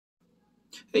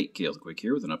Hey, Gale Quick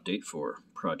here with an update for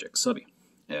Project Subby.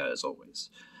 As always,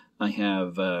 I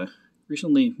have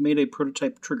recently made a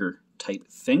prototype trigger type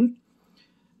thing,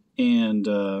 and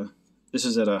this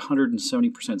is at a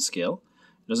 170% scale.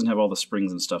 It doesn't have all the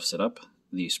springs and stuff set up.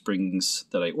 The springs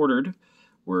that I ordered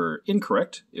were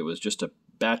incorrect. It was just a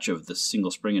batch of the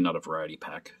single spring and not a variety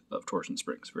pack of torsion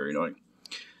springs. Very annoying.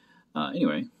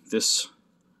 Anyway, this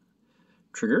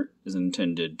trigger is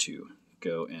intended to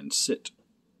go and sit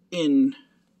in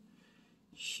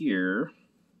here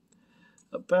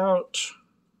about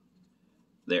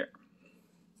there.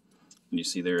 And you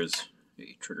see there's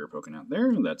a trigger poking out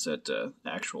there. That's at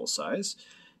actual size,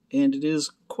 and it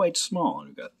is quite small.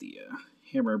 We've got the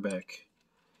hammer back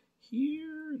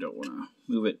here. Don't want to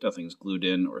move it. Nothing's glued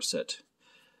in or set.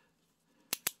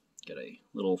 Got a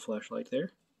little flashlight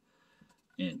there,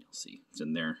 and you'll see it's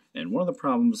in there. And one of the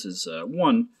problems is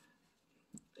one,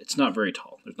 it's not very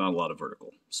tall. There's not a lot of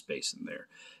vertical space in there.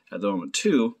 At the moment,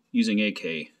 two, using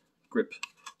AK grip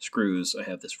screws, I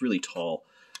have this really tall,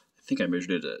 I think I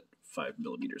measured it at 5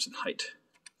 millimeters in height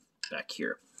back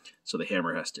here. So the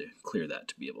hammer has to clear that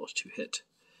to be able to hit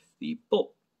the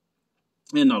bolt.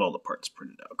 And not all the parts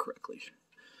printed out correctly.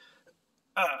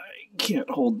 I can't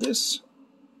hold this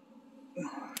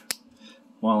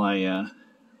while I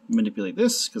manipulate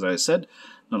this, because as I said,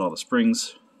 not all the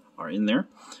springs are in there.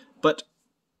 But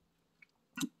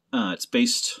it's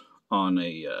based on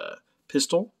a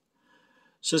pistol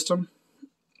system,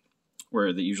 where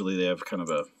usually they have kind of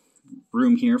a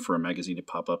room here for a magazine to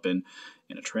pop up in,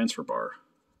 and a transfer bar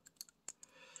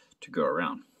to go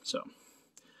around. So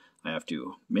I have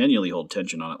to manually hold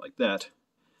tension on it like that,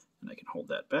 and I can hold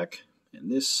that back. And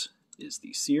this is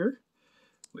the sear,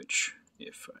 which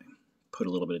if I put a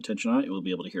little bit of tension on it, we'll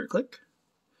be able to hear it click.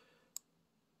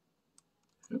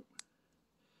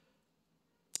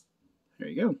 There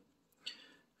you go.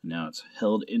 Now it's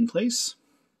held in place,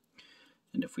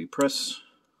 and if we press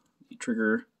the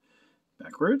trigger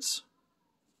backwards,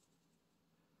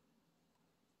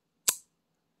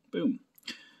 boom,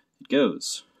 it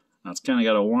goes. Now it's kind of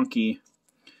got a wonky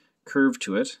curve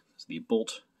to it, so the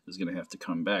bolt is going to have to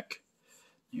come back.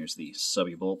 Here's the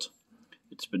Subby bolt.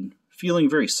 It's been feeling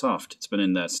very soft. It's been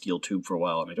in that steel tube for a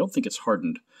while, and I don't think it's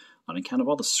hardened on account of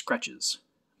all the scratches.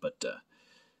 But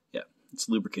yeah, it's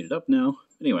lubricated up now.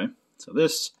 Anyway, so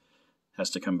this has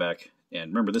to come back,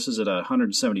 and remember, this is at a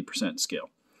 170% scale,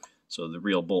 so the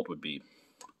real bolt would be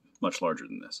much larger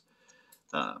than this.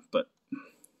 But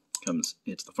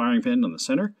hits the firing pin on the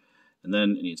center, and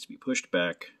then it needs to be pushed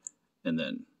back, and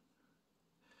then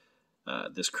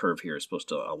this curve here is supposed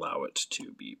to allow it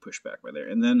to be pushed back by there.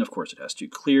 And then, of course, it has to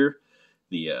clear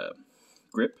the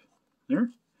grip there,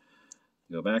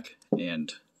 go back,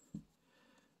 and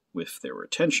if there were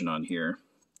tension on here,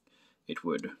 it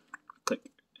would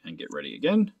click and get ready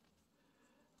again.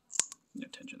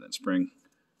 Tension that spring,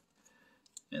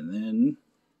 and then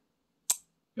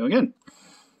go again.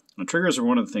 Now, triggers are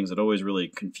one of the things that always really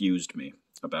confused me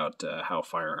about how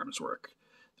firearms work.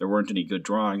 There weren't any good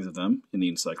drawings of them in the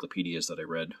encyclopedias that I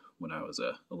read when I was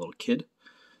a little kid,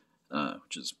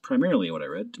 which is primarily what I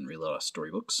read. Didn't read a lot of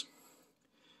storybooks.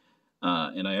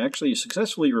 And I actually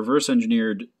successfully reverse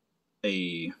engineered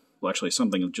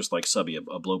something just like Subby, a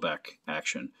blowback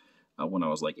action, when I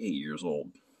was like 8 years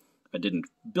old. I didn't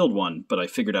build one, but I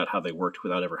figured out how they worked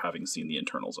without ever having seen the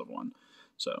internals of one.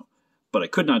 So, but I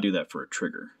could not do that for a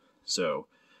trigger. So,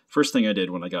 first thing I did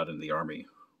when I got into the Army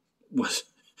was,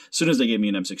 as soon as they gave me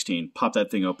an M16, pop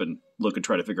that thing open, look and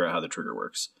try to figure out how the trigger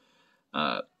works.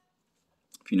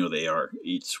 If you know the AR,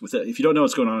 if you don't know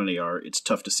what's going on in AR, it's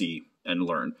tough to see and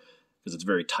learn because it's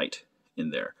very tight in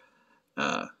there.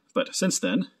 But since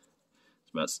then,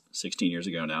 it's about 16 years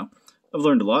ago now, I've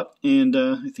learned a lot, and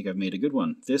I think I've made a good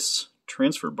one. This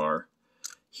transfer bar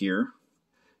here,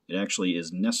 it actually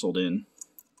is nestled in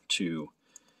to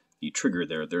the trigger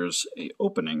there. There's an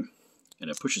opening, and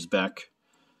it pushes back,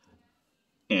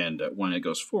 and when it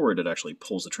goes forward, it actually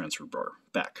pulls the transfer bar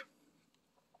back.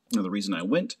 Now, the reason I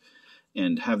went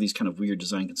and have these kind of weird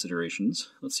design considerations,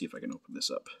 let's see if I can open this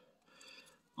up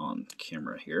on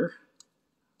camera here.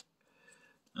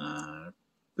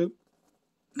 Boop.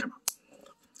 Come on.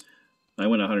 I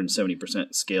went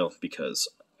 170% scale because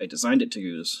I designed it to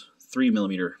use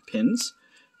 3mm pins,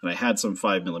 and I had some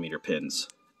 5mm pins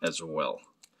as well.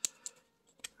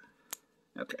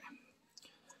 Okay.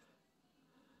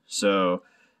 So,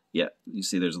 yeah, you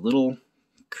see there's a little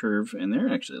curve in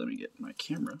there. Actually, let me get my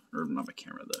camera, or not my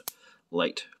camera, the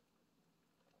light,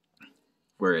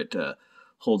 where it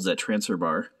holds that transfer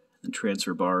bar. The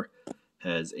transfer bar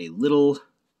has a little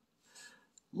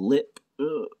lip,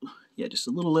 yeah, just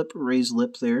a little lip, raised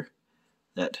lip there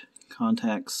that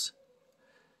contacts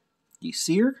the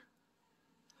sear.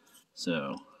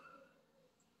 So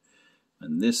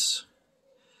when this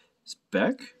is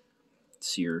back,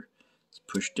 sear is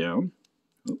pushed down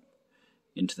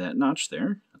into that notch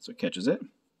there. That's what catches it.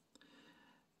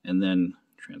 And then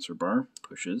transfer bar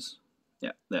pushes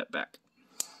that back.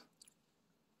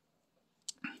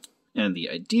 And the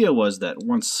idea was that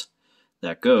once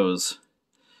that goes,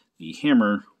 the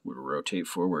hammer would rotate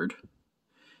forward,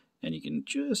 and you can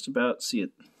just about see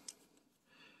it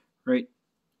right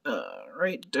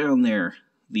down there.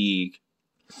 The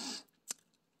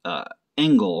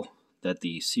angle that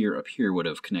the sear up here would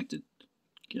have connected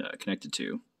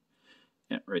to,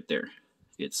 right there.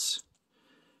 It's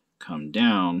come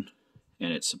down,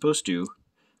 and it's supposed to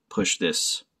push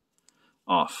this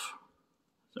off.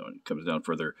 So when it comes down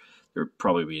further, there would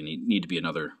probably need to be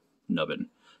another nubbin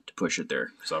to push it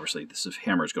there, because obviously this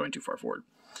hammer is going too far forward.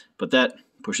 But that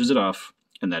pushes it off,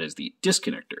 and that is the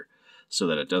disconnector, so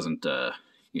that it doesn't,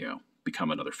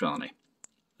 become another felony.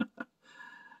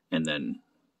 And then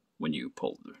when you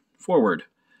pull it forward,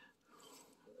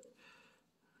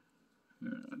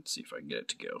 let's see if I can get it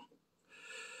to go.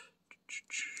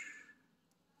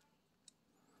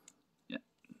 Yeah.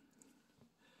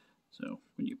 So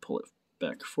when you pull it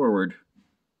back forward,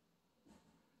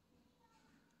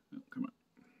 oh, come on.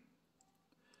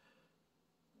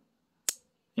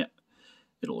 Yeah,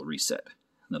 it'll reset.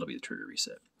 That'll be the trigger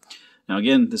reset. Now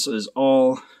again, this is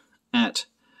all at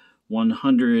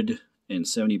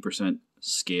 170%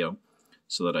 scale,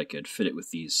 so that I could fit it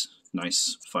with these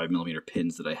nice 5mm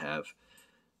pins that I have,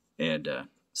 and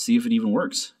see if it even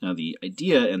works. Now the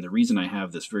idea and the reason I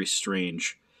have this very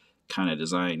strange kind of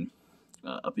design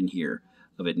up in here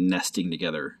of it nesting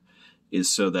together is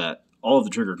so that all of the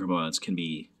trigger components can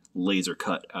be laser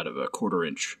cut out of a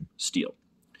 1/4-inch steel.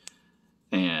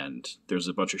 And there's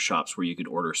a bunch of shops where you can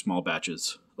order small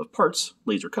batches of parts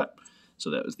laser cut. So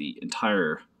that was the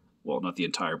entire, well, not the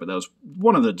entire, but that was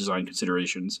one of the design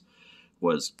considerations,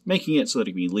 was making it so that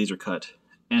it can be laser cut,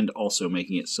 and also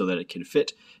making it so that it can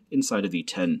fit inside of the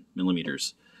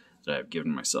 10mm that I've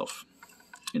given myself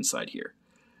inside here.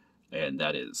 And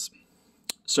that is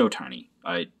so tiny.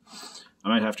 I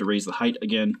might have to raise the height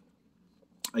again.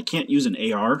 I can't use an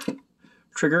AR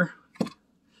trigger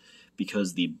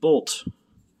because the bolt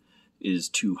is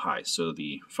too high. So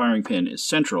the firing pin is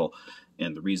central,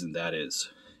 and the reason that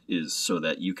is so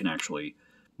that you can actually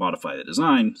modify the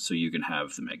design so you can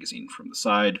have the magazine from the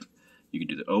side. You can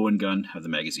do the Owen gun, have the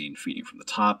magazine feeding from the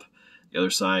top, the other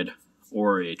side,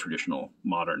 or a traditional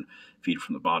modern feed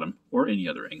from the bottom, or any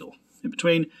other angle in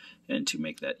between. And to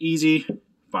make that easy,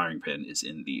 firing pin is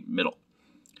in the middle.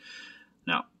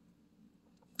 Now,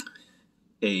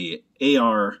 a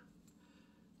AR,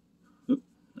 oop,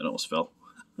 that almost fell.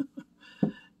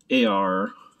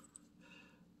 AR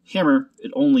hammer,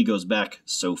 it only goes back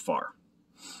so far.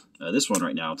 This one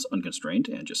right now, it's unconstrained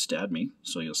and just stabbed me,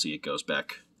 so you'll see it goes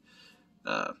back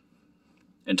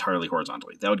entirely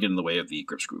horizontally. That would get in the way of the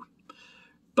grip screw.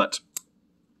 But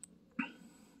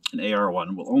an AR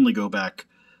one will only go back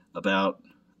about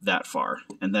that far,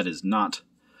 and that is not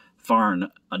far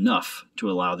enough to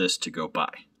allow this to go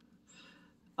by.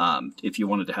 If you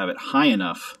wanted to have it high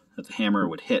enough that the hammer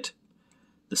would hit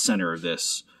the center of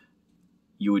this,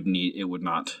 it would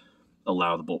not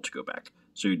allow the bolt to go back.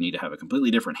 So you'd need to have a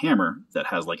completely different hammer that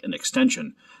has like an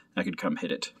extension that could come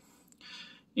hit it.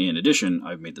 In addition,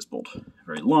 I've made this bolt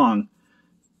very long,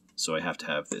 so I have to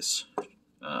have this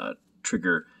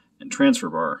trigger and transfer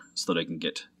bar so that I can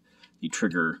get the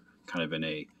trigger kind of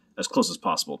in as close as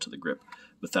possible to the grip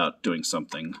without doing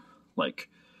something like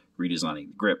redesigning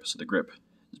the grip. So the grip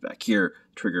is back here,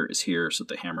 trigger is here, so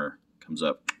that the hammer comes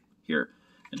up here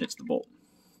and hits the bolt.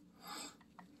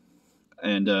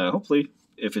 And hopefully,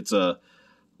 if it's a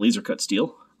laser cut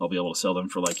steel, I'll be able to sell them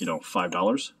for like,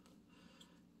 $5.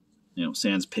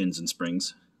 Sans pins and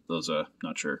springs. Those,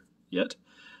 not sure yet.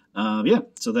 Yeah,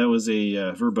 so that was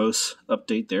a verbose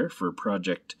update there for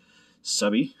Project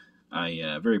Subby.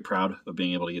 I'm very proud of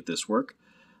being able to get this work.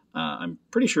 I'm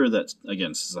pretty sure that,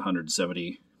 again, this is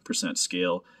 170%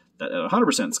 scale. That at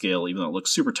 100% scale, even though it looks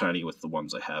super tiny with the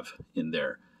ones I have in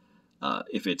there,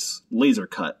 if it's laser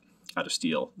cut out of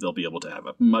steel, they'll be able to have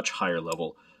a much higher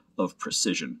level of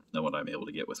precision than what I'm able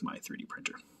to get with my 3D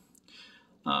printer.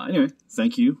 Anyway,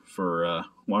 thank you for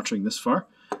watching this far.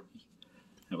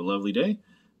 Have a lovely day.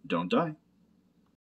 Don't die.